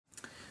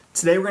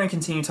Today we're going to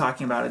continue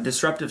talking about a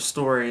disruptive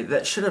story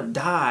that should have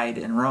died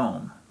in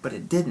Rome, but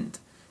it didn't.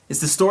 It's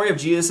the story of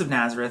Jesus of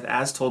Nazareth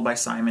as told by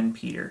Simon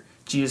Peter.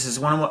 Jesus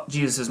is one of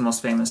Jesus'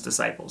 most famous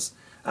disciples.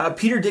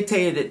 Peter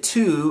dictated it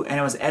to,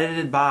 and it was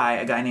edited by,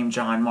 a guy named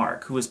John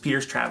Mark, who was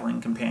Peter's traveling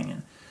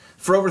companion.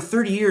 For over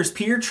 30 years,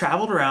 Peter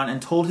traveled around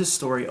and told his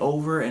story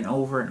over and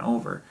over and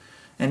over.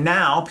 And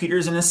now,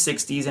 Peter's in his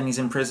 60s and he's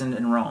imprisoned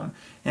in Rome.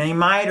 And he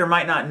might or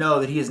might not know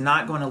that he is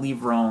not going to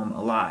leave Rome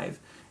alive.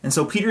 And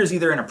so Peter is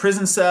either in a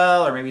prison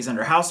cell or maybe he's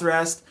under house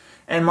arrest.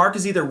 And Mark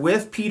is either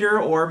with Peter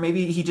or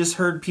maybe he just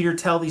heard Peter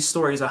tell these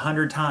stories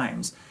 100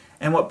 times.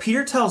 And what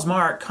Peter tells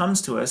Mark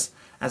comes to us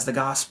as the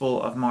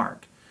Gospel of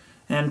Mark.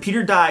 And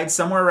Peter died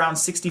somewhere around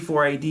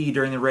 64 AD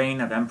during the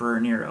reign of Emperor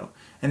Nero.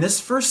 And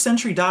this first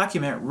century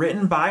document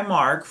written by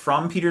Mark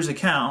from Peter's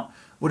account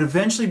would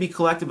eventually be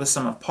collected with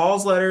some of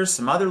Paul's letters,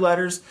 some other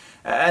letters,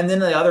 and then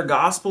the other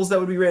Gospels that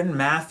would be written,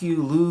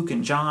 Matthew, Luke,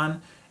 and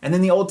John, and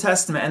then the Old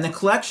Testament. And the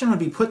collection would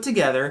be put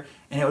together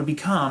and it would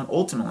become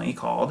ultimately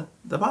called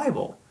the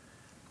Bible.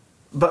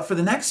 But for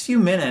the next few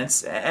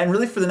minutes, and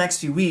really for the next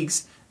few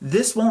weeks,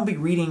 this won't be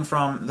reading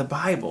from the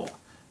Bible.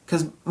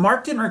 Because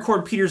Mark didn't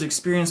record Peter's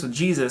experience with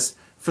Jesus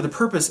for the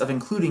purpose of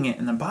including it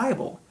in the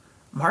Bible.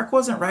 Mark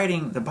wasn't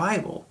writing the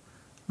Bible.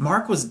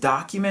 Mark was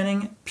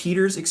documenting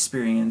Peter's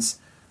experience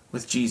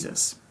with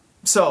Jesus.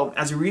 So,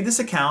 as we read this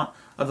account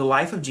of the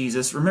life of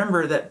Jesus,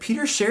 remember that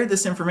Peter shared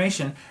this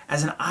information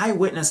as an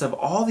eyewitness of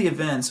all the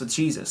events with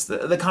Jesus,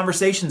 the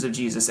conversations of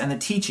Jesus, and the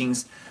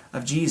teachings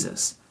of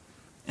Jesus.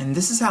 And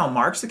this is how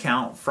Mark's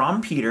account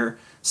from Peter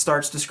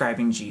starts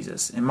describing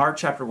Jesus. In Mark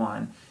chapter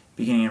 1,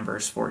 beginning in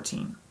verse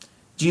 14.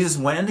 Jesus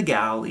went into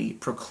Galilee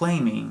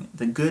proclaiming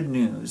the good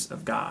news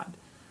of God.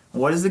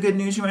 What is the good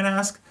news, you might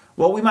ask?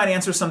 Well, we might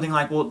answer something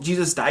like, well,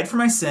 Jesus died for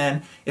my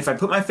sin. If I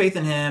put my faith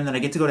in him, then I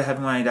get to go to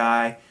heaven when I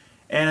die.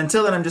 And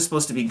until then, I'm just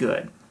supposed to be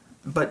good.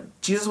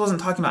 But Jesus wasn't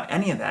talking about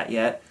any of that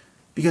yet,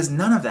 because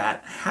none of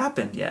that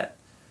happened yet.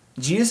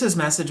 Jesus'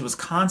 message was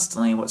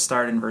constantly what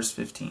started in verse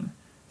 15.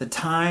 The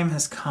time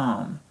has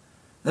come.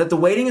 That the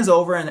waiting is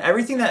over, and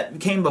everything that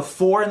came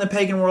before in the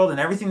pagan world and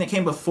everything that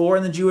came before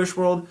in the Jewish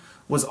world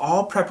was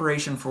all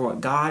preparation for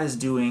what God is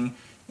doing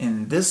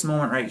in this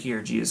moment right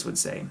here, Jesus would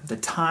say. The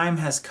time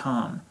has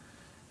come.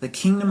 The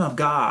kingdom of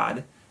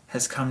God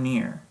has come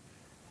near.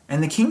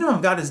 And the kingdom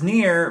of God is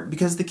near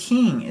because the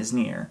king is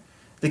near.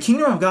 The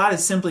kingdom of God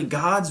is simply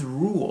God's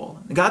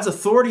rule. God's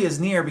authority is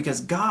near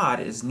because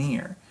God is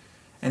near.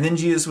 And then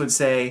Jesus would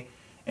say,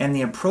 and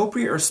the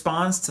appropriate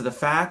response to the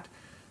fact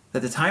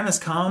that the time has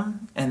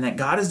come and that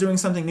God is doing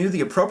something new,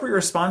 the appropriate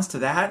response to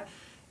that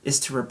is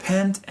to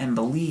repent and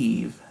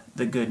believe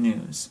the good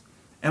news.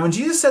 And when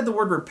Jesus said the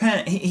word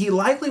repent, he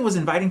likely was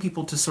inviting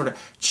people to sort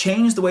of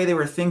change the way they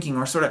were thinking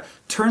or sort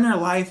of turn their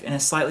life in a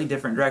slightly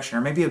different direction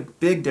or maybe a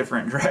big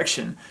different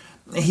direction.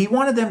 He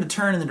wanted them to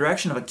turn in the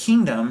direction of a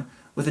kingdom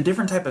with a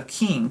different type of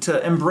king,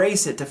 to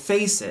embrace it, to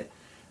face it.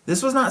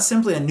 This was not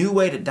simply a new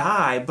way to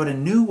die, but a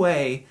new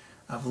way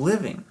of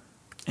living.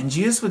 And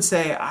Jesus would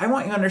say, I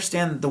want you to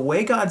understand the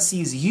way God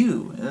sees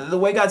you, the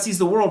way God sees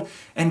the world,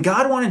 and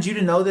God wanted you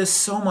to know this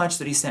so much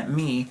that he sent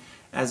me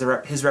as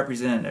his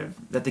representative,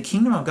 that the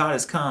kingdom of God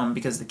has come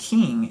because the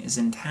king is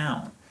in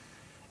town.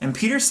 And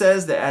Peter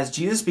says that as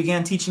Jesus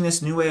began teaching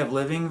this new way of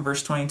living,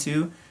 verse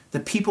 22, the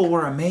people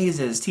were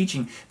amazed at his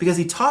teaching because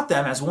he taught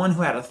them as one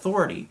who had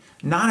authority,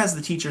 not as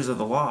the teachers of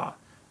the law.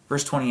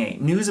 Verse 28,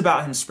 news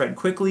about him spread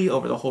quickly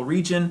over the whole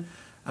region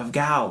of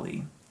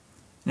Galilee.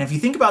 And if you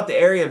think about the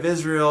area of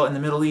Israel in the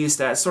Middle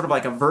East as sort of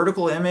like a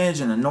vertical image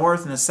in the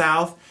north and the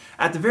south,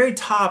 at the very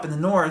top in the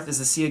north is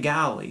the Sea of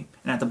Galilee.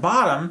 And at the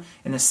bottom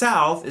in the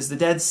south is the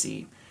Dead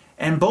Sea.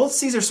 And both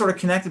seas are sort of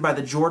connected by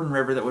the Jordan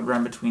River that would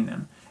run between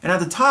them. And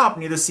at the top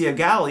near the Sea of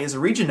Galilee is a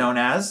region known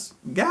as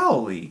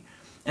Galilee.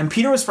 And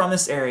Peter was from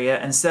this area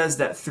and says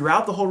that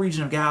throughout the whole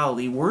region of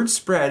Galilee, word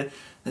spread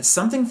that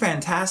something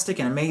fantastic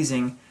and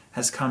amazing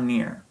has come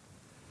near.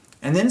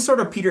 And then sort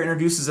of Peter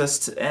introduces us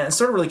to, and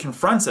sort of really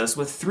confronts us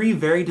with three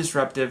very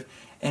disruptive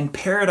and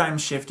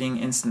paradigm-shifting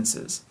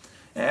instances.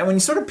 And when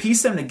you sort of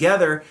piece them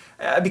together,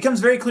 it becomes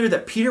very clear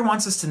that Peter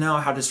wants us to know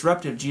how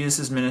disruptive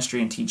Jesus'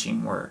 ministry and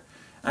teaching were.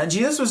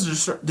 Jesus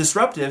was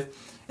disruptive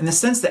in the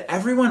sense that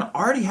everyone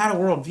already had a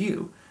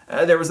worldview.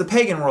 There was the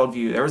pagan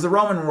worldview, there was the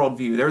Roman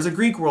worldview, there was a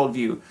Greek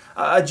worldview,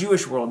 a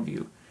Jewish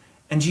worldview.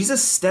 And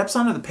Jesus steps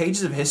onto the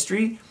pages of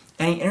history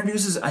and he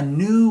introduces a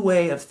new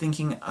way of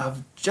thinking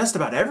of just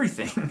about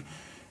everything.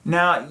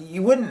 Now,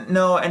 you wouldn't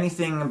know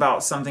anything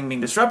about something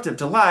being disruptive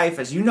to life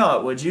as you know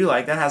it, would you?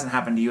 Like, that hasn't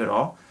happened to you at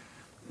all.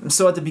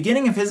 So at the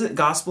beginning of his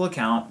gospel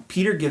account,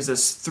 Peter gives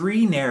us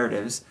three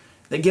narratives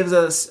that gives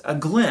us a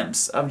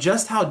glimpse of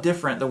just how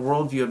different the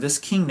worldview of this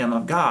kingdom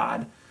of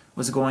God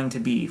was going to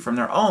be from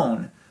their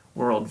own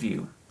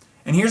worldview.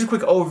 And here's a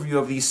quick overview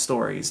of these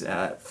stories.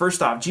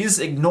 First off, Jesus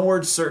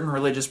ignored certain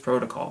religious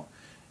protocol.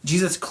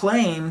 Jesus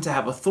claimed to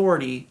have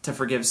authority to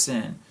forgive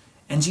sin.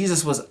 And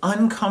Jesus was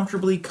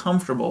uncomfortably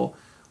comfortable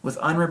with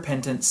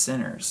unrepentant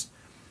sinners.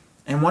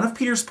 And one of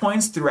Peter's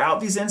points throughout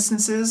these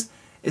instances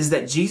is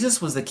that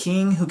Jesus was the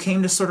king who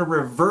came to sort of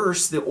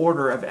reverse the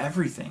order of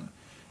everything.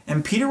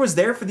 And Peter was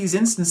there for these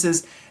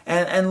instances,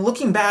 and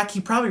looking back,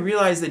 he probably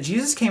realized that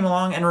Jesus came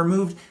along and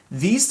removed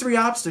these three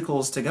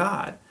obstacles to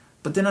God.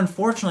 But then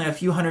unfortunately, a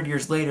few hundred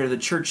years later, the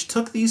church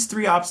took these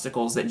three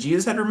obstacles that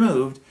Jesus had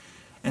removed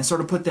and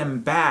sort of put them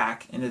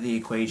back into the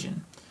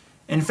equation.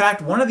 In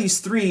fact, one of these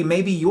three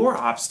may be your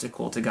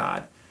obstacle to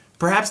God.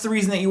 Perhaps the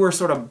reason that you were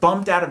sort of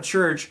bumped out of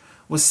church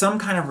was some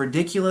kind of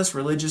ridiculous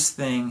religious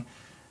thing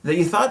that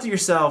you thought to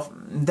yourself,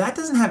 that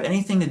doesn't have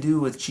anything to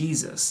do with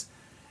Jesus.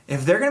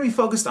 If they're going to be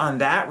focused on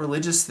that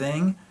religious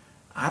thing,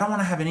 I don't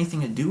want to have anything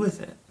to do with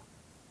it.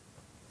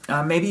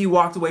 Maybe you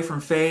walked away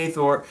from faith,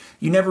 or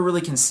you never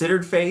really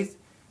considered faith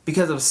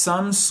because of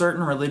some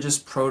certain religious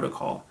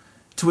protocol,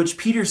 to which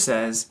Peter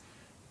says,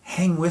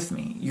 hang with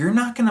me. You're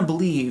not going to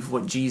believe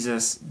what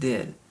Jesus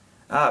did.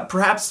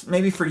 Perhaps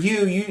maybe for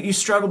you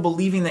struggle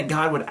believing that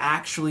God would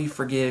actually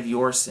forgive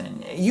your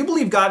sin. You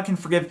believe God can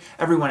forgive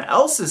everyone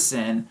else's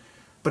sin,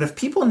 but if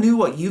people knew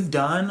what you've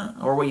done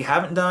or what you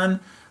haven't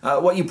done,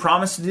 what you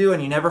promised to do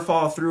and you never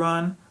follow through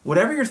on,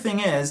 whatever your thing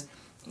is,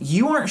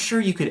 you aren't sure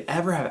you could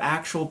ever have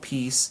actual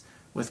peace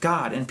with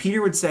God. And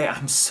Peter would say,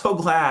 I'm so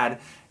glad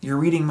you're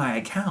reading my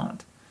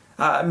account.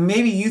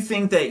 Maybe you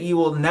think that you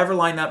will never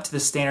line up to the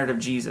standard of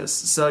Jesus.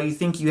 So you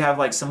think you have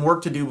like some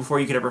work to do before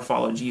you could ever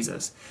follow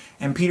Jesus.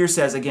 And Peter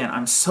says, again,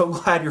 I'm so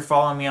glad you're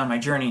following me on my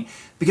journey.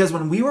 Because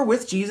when we were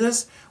with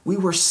Jesus, we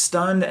were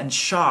stunned and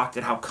shocked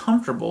at how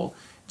comfortable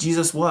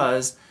Jesus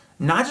was,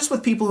 not just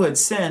with people who had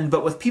sinned,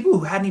 but with people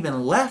who hadn't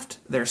even left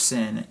their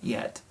sin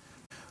yet.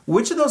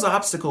 Which of those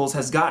obstacles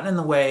has gotten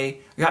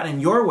in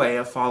your way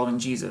of following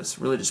Jesus?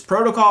 Religious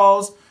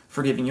protocols,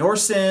 forgiving your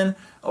sin,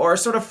 or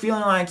sort of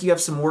feeling like you have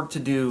some work to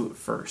do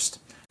first?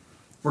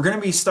 We're going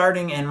to be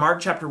starting in Mark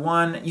chapter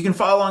 1. You can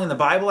follow along in the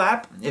Bible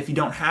app. If you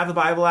don't have the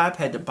Bible app,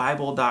 head to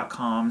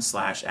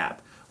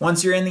bible.com/app.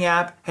 Once you're in the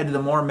app, head to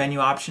the More menu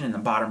option in the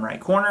bottom right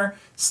corner,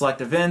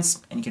 select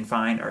Events, and you can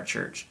find our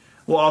church.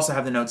 We'll also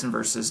have the notes and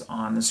verses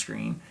on the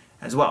screen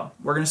as well.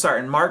 We're going to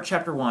start in Mark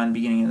chapter 1,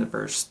 beginning in the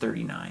verse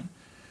 39.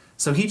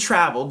 So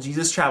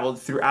Jesus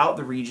traveled throughout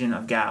the region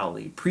of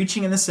Galilee,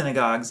 preaching in the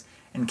synagogues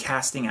and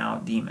casting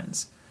out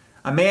demons.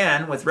 A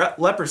man with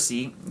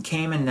leprosy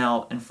came and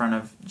knelt in front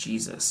of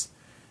Jesus.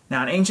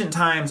 Now, in ancient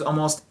times,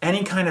 almost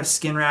any kind of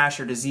skin rash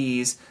or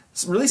disease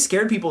really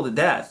scared people to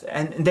death,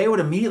 and they would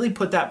immediately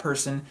put that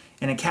person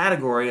in a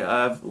category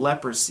of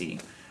leprosy,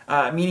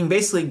 meaning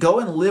basically go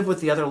and live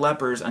with the other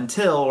lepers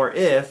until or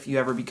if you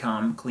ever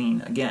become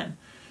clean again.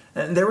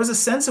 And there was a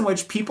sense in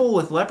which people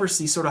with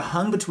leprosy sort of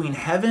hung between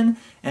heaven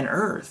and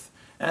earth.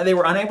 They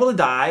were unable to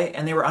die,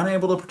 and they were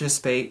unable to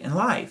participate in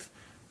life.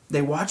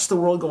 They watched the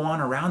world go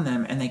on around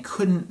them, and they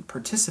couldn't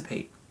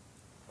participate.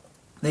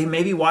 They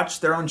maybe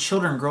watched their own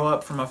children grow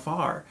up from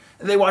afar.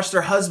 They watched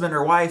their husband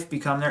or wife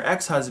become their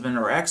ex-husband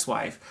or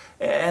ex-wife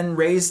and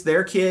raise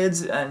their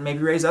kids and maybe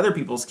raise other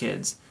people's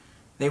kids.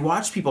 They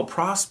watched people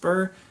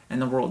prosper and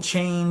the world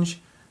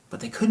change, but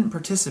they couldn't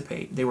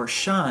participate. They were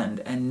shunned,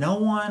 and no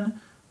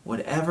one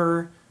would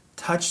ever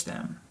touch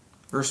them.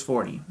 Verse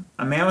 40,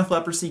 a man with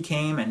leprosy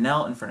came and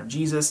knelt in front of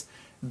Jesus,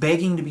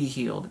 begging to be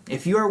healed.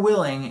 If you are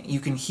willing, you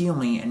can heal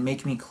me and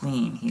make me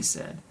clean, he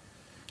said.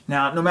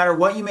 Now, no matter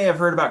what you may have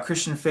heard about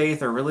Christian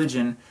faith or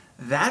religion,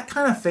 that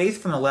kind of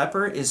faith from the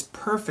leper is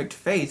perfect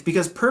faith,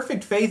 because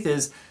perfect faith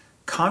is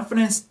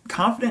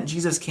confident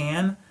Jesus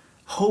can,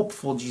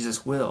 hopeful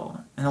Jesus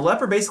will. And the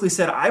leper basically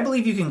said, I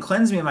believe you can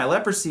cleanse me of my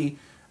leprosy,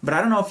 but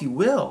I don't know if you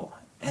will.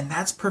 And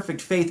that's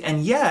perfect faith.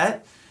 And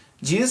yet,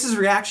 Jesus'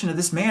 reaction to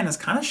this man is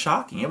kind of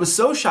shocking. It was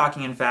so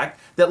shocking, in fact,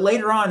 that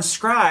later on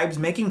scribes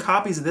making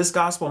copies of this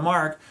Gospel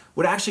Mark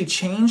would actually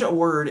change a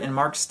word in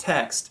Mark's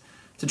text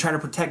to try to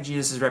protect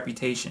Jesus'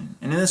 reputation.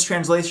 And in this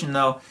translation,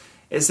 though,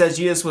 it says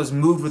Jesus was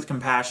moved with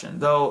compassion,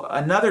 though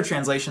another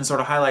translation sort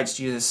of highlights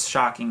Jesus'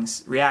 shocking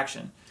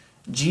reaction.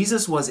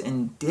 Jesus was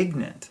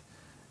indignant.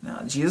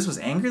 Now, Jesus was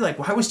angry? Like,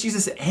 why was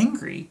Jesus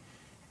angry?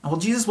 Well,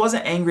 Jesus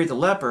wasn't angry at the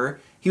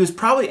leper. He was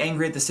probably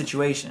angry at the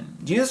situation.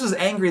 Jesus was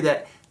angry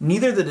that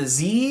neither the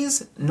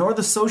disease nor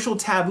the social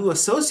taboo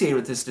associated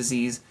with this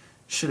disease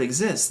should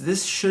exist.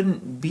 This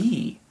shouldn't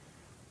be.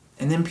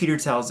 And then Peter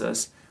tells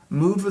us,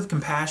 moved with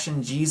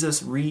compassion,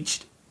 Jesus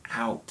reached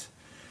out.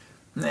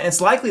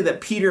 It's likely that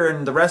Peter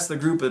and the rest of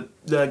the group of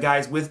the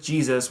guys with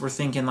Jesus were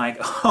thinking like,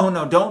 oh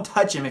no, don't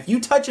touch him. If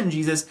you touch him,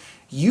 Jesus,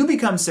 you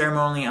become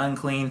ceremonially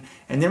unclean.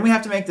 And then we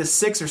have to make this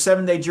 6 or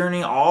 7 day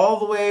journey all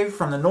the way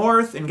from the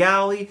north in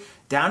Galilee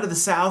down to the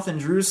south in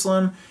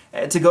Jerusalem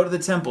to go to the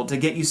temple to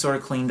get you sort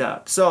of cleaned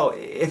up. So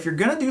if you're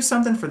going to do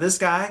something for this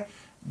guy,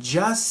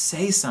 just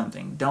say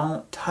something.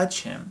 Don't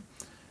touch him.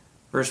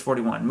 Verse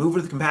 41, moved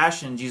with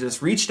compassion,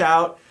 Jesus reached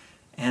out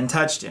and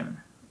touched him.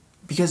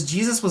 Because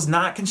Jesus was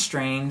not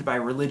constrained by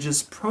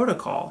religious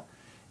protocol.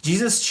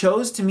 Jesus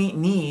chose to meet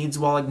needs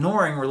while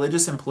ignoring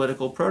religious and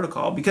political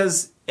protocol.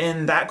 Because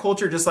in that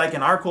culture, just like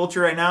in our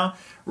culture right now,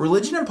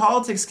 religion and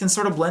politics can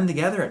sort of blend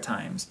together at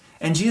times.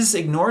 And Jesus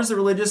ignores the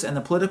religious and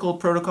the political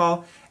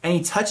protocol, and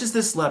he touches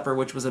this leper,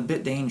 which was a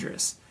bit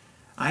dangerous.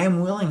 I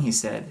am willing, he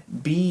said,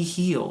 be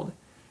healed.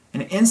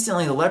 And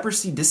instantly the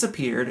leprosy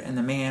disappeared and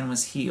the man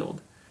was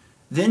healed.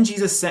 Then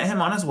Jesus sent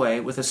him on his way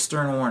with a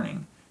stern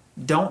warning.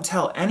 Don't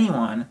tell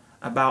anyone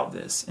about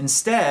this.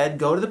 Instead,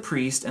 go to the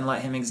priest and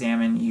let him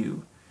examine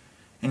you.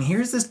 And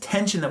here's this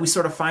tension that we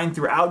sort of find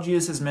throughout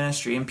Jesus'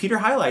 ministry, and Peter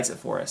highlights it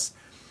for us.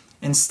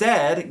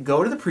 Instead,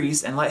 go to the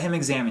priest and let him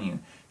examine you.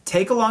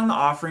 Take along the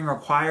offering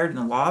required in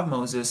the law of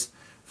Moses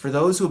for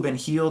those who have been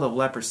healed of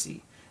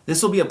leprosy.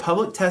 This will be a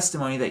public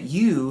testimony that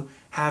you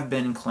have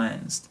been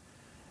cleansed.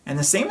 And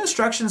the same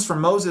instructions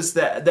from Moses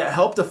that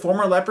helped a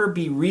former leper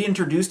be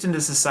reintroduced into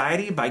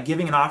society by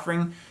giving an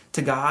offering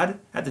to God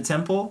at the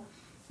temple,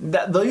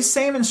 those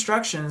same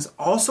instructions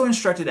also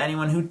instructed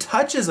anyone who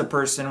touches a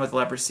person with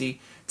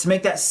leprosy to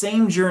make that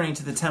same journey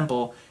to the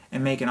temple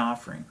and make an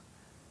offering.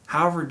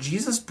 However,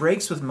 Jesus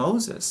breaks with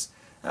Moses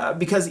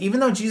because even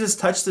though Jesus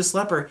touched this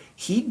leper,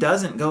 he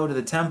doesn't go to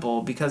the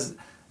temple because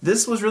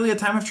this was really a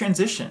time of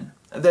transition,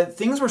 that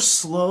things were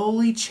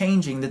slowly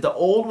changing, that the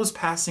old was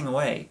passing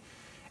away.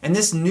 And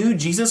this new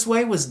Jesus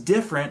way was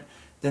different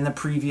than the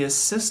previous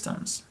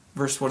systems.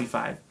 Verse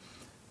 45.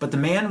 But the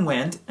man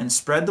went and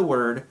spread the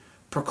word,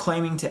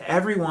 proclaiming to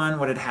everyone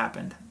what had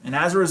happened. And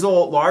as a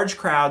result, large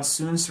crowds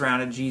soon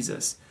surrounded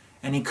Jesus,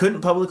 and he couldn't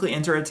publicly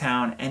enter a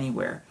town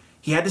anywhere.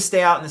 He had to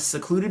stay out in the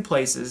secluded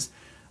places,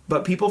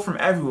 but people from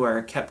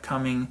everywhere kept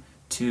coming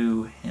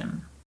to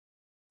him.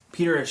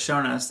 Peter has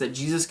shown us that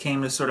Jesus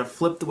came to sort of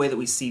flip the way that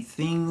we see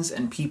things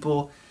and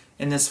people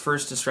in this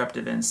first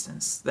disruptive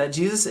instance, that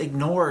Jesus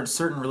ignored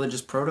certain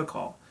religious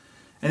protocol.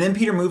 And then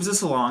Peter moves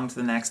us along to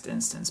the next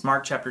instance,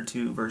 Mark chapter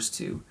 2, verse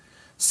 2.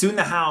 Soon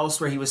the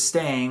house where he was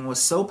staying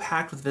was so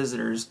packed with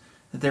visitors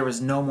that there was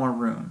no more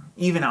room,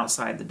 even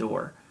outside the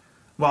door.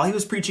 While he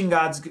was preaching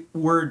God's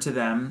word to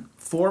them,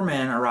 4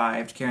 men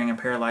arrived carrying a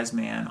paralyzed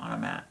man on a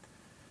mat.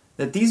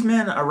 That these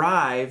men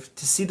arrived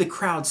to see the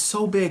crowd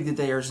so big that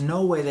there's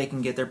no way they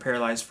can get their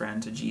paralyzed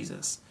friend to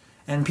Jesus.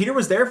 And Peter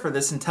was there for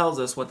this and tells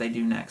us what they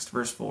do next.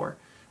 Verse 4.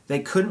 They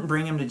couldn't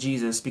bring him to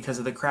Jesus because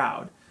of the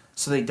crowd,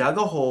 so they dug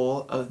a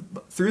hole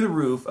through the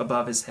roof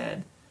above his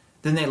head.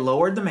 Then they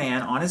lowered the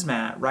man on his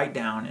mat right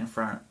down in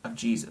front of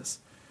Jesus.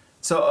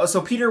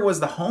 So Peter was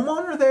the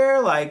homeowner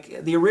there,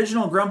 like the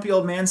original grumpy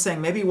old man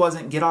saying maybe it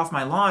wasn't get off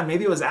my lawn,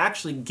 maybe it was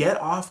actually get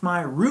off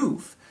my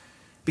roof,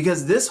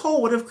 because this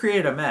hole would have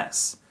created a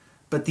mess.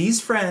 But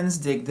these friends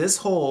dig this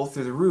hole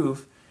through the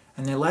roof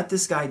and they let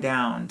this guy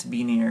down to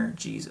be near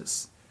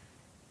Jesus.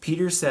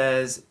 Peter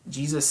says,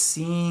 Jesus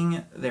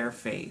seeing their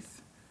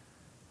faith.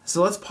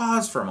 So let's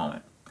pause for a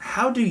moment.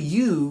 How do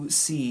you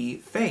see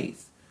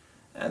faith?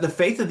 The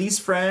faith of these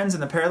friends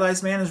and the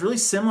paralyzed man is really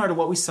similar to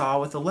what we saw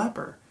with the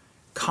leper.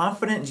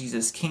 Confident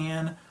Jesus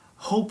can,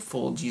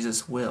 hopeful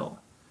Jesus will.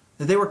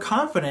 That they were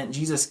confident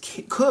Jesus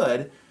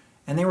could,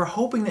 and they were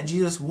hoping that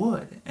Jesus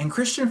would. And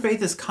Christian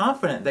faith is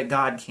confident that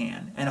God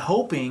can, and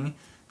hoping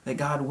that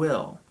God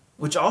will.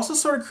 Which also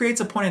sort of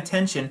creates a point of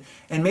tension,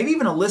 and maybe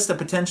even a list of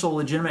potential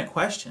legitimate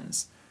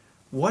questions.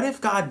 What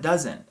if God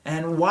doesn't?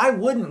 And why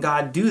wouldn't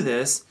God do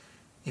this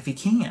if he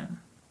can?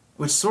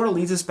 Which sort of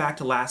leads us back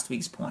to last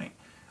week's point.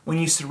 When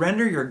you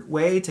surrender your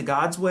way to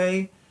God's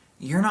way,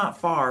 you're not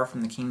far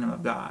from the kingdom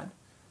of God.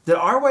 That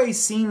our way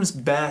seems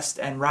best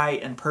and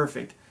right and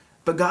perfect,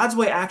 but God's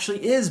way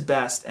actually is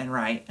best and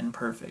right and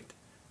perfect.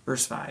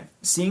 Verse 5.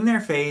 Seeing their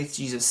faith,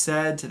 Jesus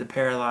said to the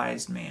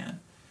paralyzed man.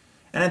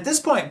 And at this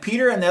point,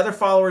 Peter and the other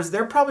followers,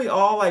 they're probably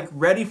all like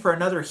ready for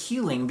another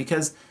healing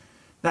because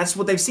that's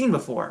what they've seen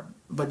before.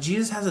 But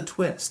Jesus has a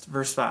twist.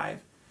 Verse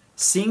 5.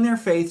 Seeing their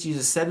faith,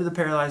 Jesus said to the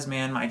paralyzed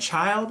man, my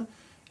child,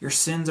 your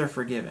sins are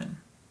forgiven.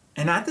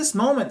 And at this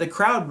moment, the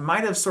crowd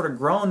might have sort of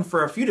groaned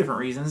for a few different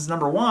reasons.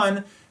 Number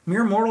one,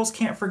 mere mortals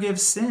can't forgive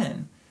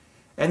sin.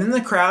 And then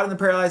the crowd and the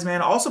paralyzed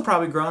man also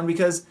probably groaned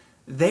because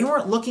they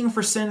weren't looking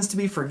for sins to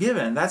be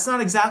forgiven. That's not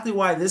exactly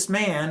why this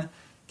man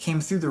came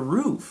through the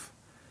roof.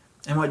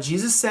 And what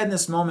Jesus said in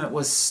this moment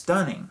was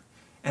stunning.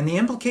 And the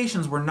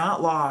implications were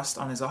not lost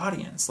on his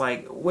audience.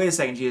 Like, wait a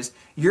second, Jesus,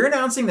 you're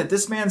announcing that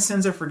this man's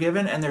sins are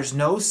forgiven and there's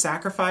no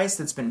sacrifice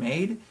that's been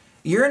made?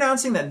 You're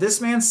announcing that this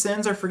man's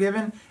sins are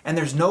forgiven and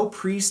there's no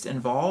priest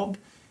involved?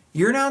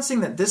 You're announcing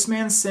that this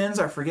man's sins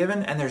are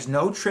forgiven and there's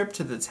no trip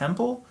to the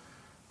temple?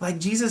 Like,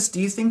 Jesus,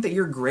 do you think that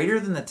you're greater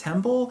than the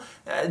temple?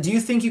 Do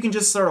you think you can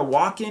just sort of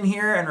walk in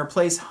here and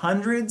replace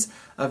hundreds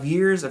of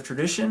years of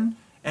tradition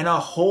and a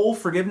whole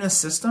forgiveness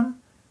system?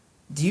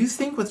 Do you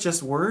think with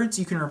just words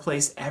you can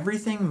replace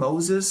everything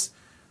Moses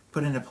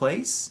put into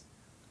place?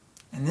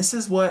 And this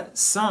is what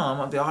some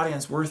of the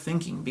audience were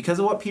thinking because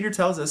of what Peter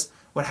tells us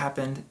what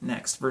happened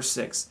next. Verse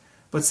 6.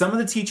 But some of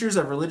the teachers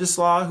of religious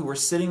law who were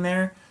sitting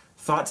there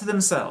thought to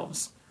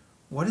themselves,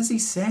 what is he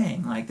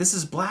saying? Like, this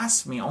is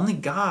blasphemy. Only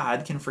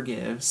God can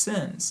forgive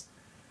sins.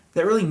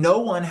 That really no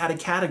one had a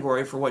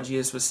category for what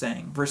Jesus was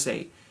saying. Verse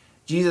 8.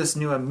 Jesus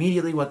knew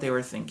immediately what they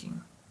were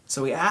thinking.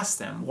 So he asked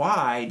them,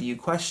 why do you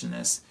question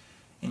this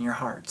in your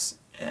hearts?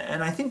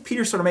 And I think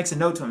Peter sort of makes a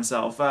note to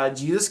himself.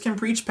 Jesus can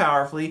preach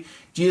powerfully.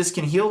 Jesus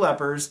can heal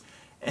lepers.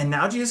 And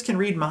now Jesus can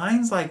read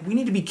minds. Like, we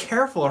need to be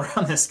careful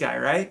around this guy,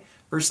 right?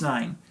 Verse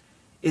 9.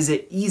 Is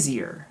it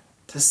easier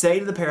to say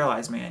to the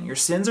paralyzed man, your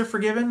sins are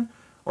forgiven,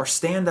 or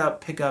stand up,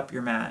 pick up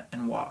your mat,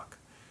 and walk.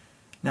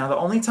 Now, the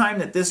only time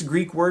that this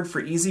Greek word for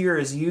easier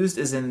is used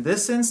is in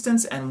this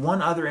instance and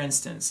one other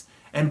instance.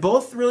 And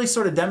both really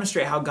sort of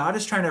demonstrate how God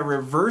is trying to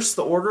reverse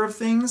the order of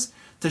things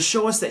to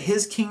show us that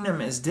his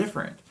kingdom is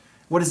different.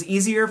 What is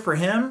easier for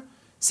him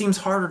seems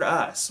harder to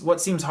us.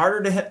 What seems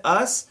harder to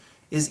us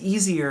is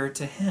easier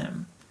to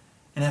him.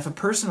 And if a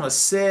person was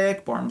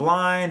sick, born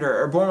blind,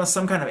 or born with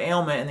some kind of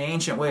ailment in the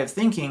ancient way of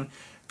thinking,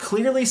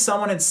 clearly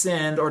someone had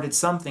sinned or did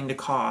something to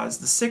cause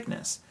the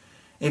sickness.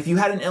 If you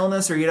had an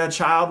illness or you had a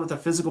child with a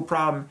physical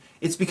problem,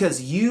 it's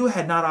because you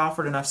had not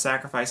offered enough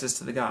sacrifices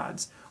to the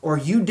gods, or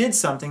you did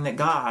something that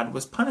God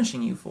was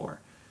punishing you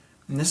for.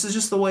 And this is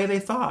just the way they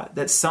thought,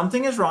 that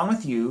something is wrong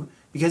with you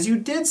because you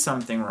did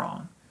something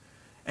wrong.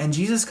 And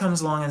Jesus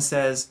comes along and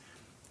says,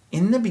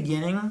 in the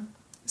beginning,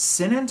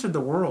 sin entered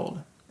the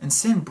world, and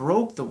sin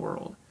broke the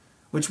world,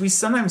 which we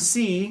sometimes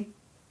see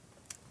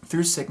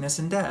through sickness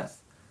and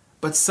death.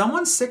 But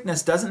someone's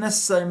sickness doesn't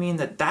necessarily mean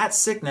that that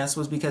sickness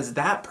was because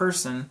that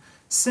person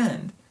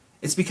sinned.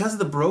 It's because of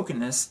the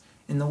brokenness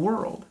in the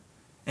world.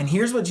 And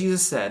here's what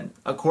Jesus said,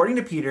 according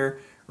to Peter,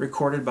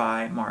 recorded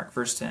by Mark,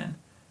 verse 10.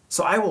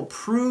 So I will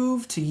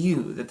prove to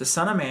you that the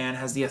Son of Man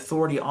has the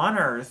authority on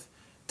earth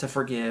to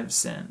forgive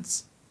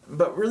sins.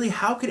 But really,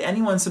 how could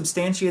anyone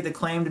substantiate the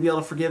claim to be able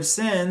to forgive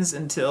sins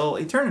until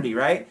eternity,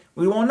 right?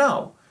 We won't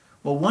know.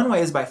 Well, one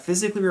way is by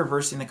physically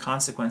reversing the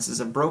consequences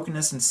of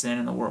brokenness and sin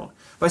in the world.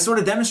 By sort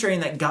of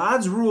demonstrating that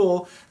God's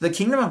rule, the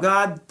kingdom of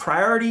God,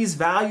 priorities,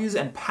 values,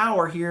 and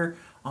power here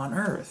on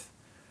earth.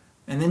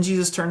 And then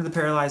Jesus turned to the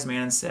paralyzed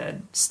man and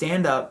said,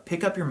 stand up,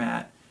 pick up your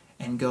mat,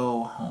 and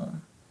go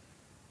home.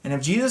 And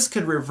if Jesus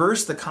could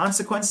reverse the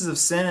consequences of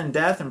sin and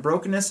death and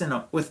brokenness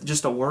with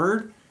just a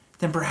word,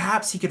 then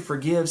perhaps he could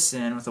forgive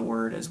sin with a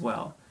word as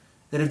well.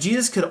 That if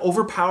Jesus could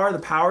overpower the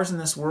powers in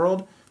this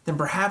world, then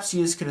perhaps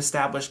Jesus could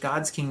establish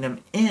God's kingdom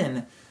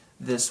in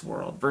this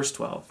world. Verse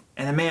 12,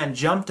 and the man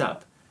jumped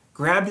up,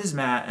 grabbed his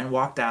mat, and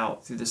walked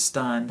out through the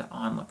stunned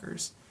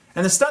onlookers.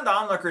 And the stunned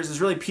onlookers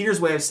is really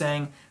Peter's way of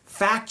saying,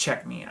 fact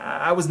check me.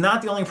 I was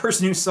not the only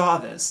person who saw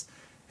this.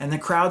 And the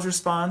crowd's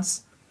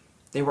response,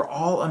 they were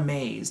all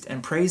amazed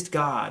and praised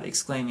God,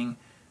 exclaiming,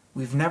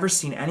 we've never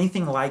seen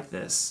anything like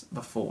this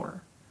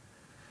before.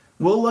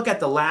 We'll look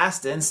at the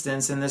last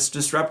instance in this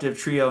disruptive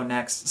trio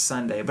next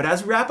Sunday. But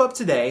as we wrap up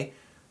today,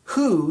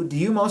 who do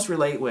you most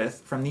relate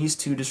with from these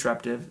two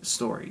disruptive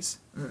stories?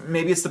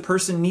 Maybe it's the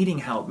person needing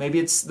help. Maybe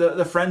it's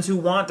the friends who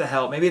want to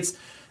help. Maybe it's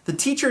the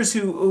teachers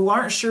who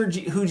aren't sure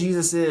who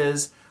Jesus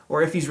is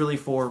or if he's really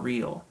for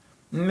real.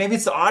 Maybe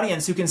it's the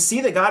audience who can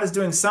see that God is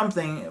doing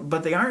something,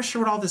 but they aren't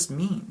sure what all this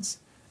means.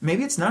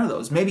 Maybe it's none of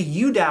those. Maybe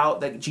you doubt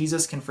that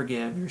Jesus can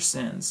forgive your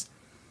sins.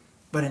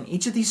 But in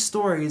each of these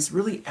stories,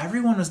 really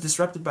everyone was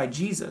disrupted by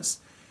Jesus.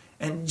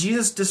 And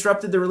Jesus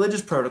disrupted the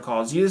religious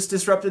protocols. Jesus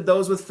disrupted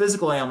those with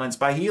physical ailments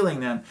by healing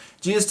them.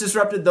 Jesus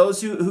disrupted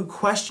those who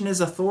question his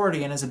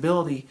authority and his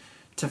ability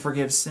to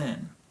forgive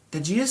sin.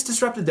 That Jesus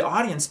disrupted the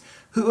audience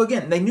who,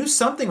 again, they knew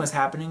something was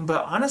happening,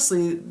 but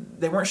honestly,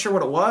 they weren't sure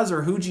what it was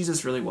or who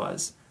Jesus really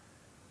was.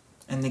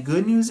 And the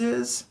good news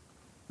is,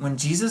 when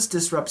Jesus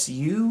disrupts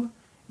you,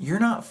 you're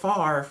not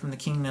far from the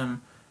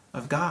kingdom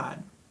of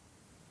God.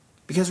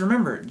 Because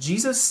remember,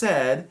 Jesus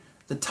said,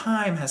 the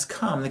time has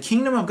come. The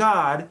kingdom of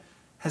God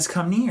has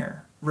come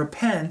near.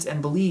 Repent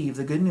and believe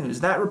the good news.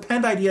 That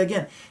repent idea,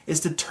 again, is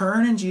to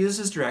turn in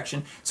Jesus'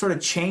 direction, sort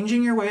of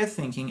changing your way of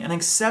thinking and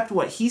accept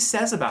what he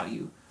says about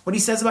you, what he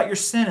says about your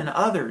sin and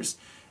others,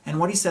 and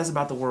what he says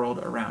about the world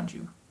around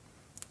you.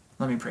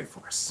 Let me pray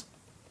for us.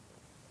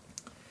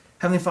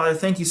 Heavenly Father,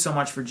 thank you so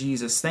much for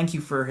Jesus. Thank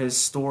you for his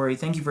story.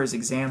 Thank you for his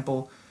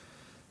example.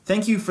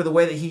 Thank you for the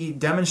way that he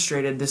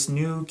demonstrated this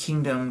new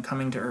kingdom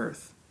coming to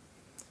earth.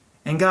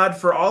 And God,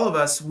 for all of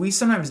us, we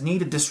sometimes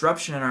need a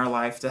disruption in our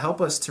life to help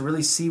us to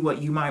really see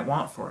what you might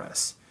want for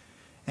us.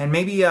 And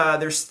maybe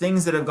there's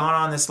things that have gone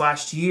on this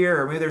last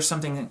year, or maybe there's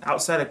something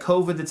outside of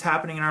COVID that's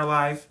happening in our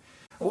life.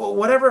 Well,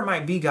 whatever it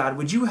might be, God,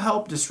 would you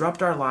help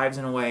disrupt our lives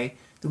in a way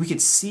that we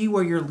could see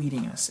where you're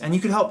leading us? And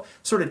you could help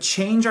sort of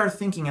change our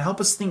thinking and help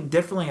us think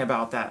differently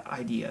about that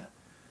idea.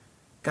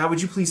 God,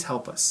 would you please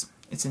help us?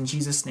 It's in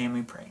Jesus' name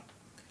we pray.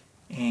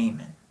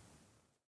 Amen.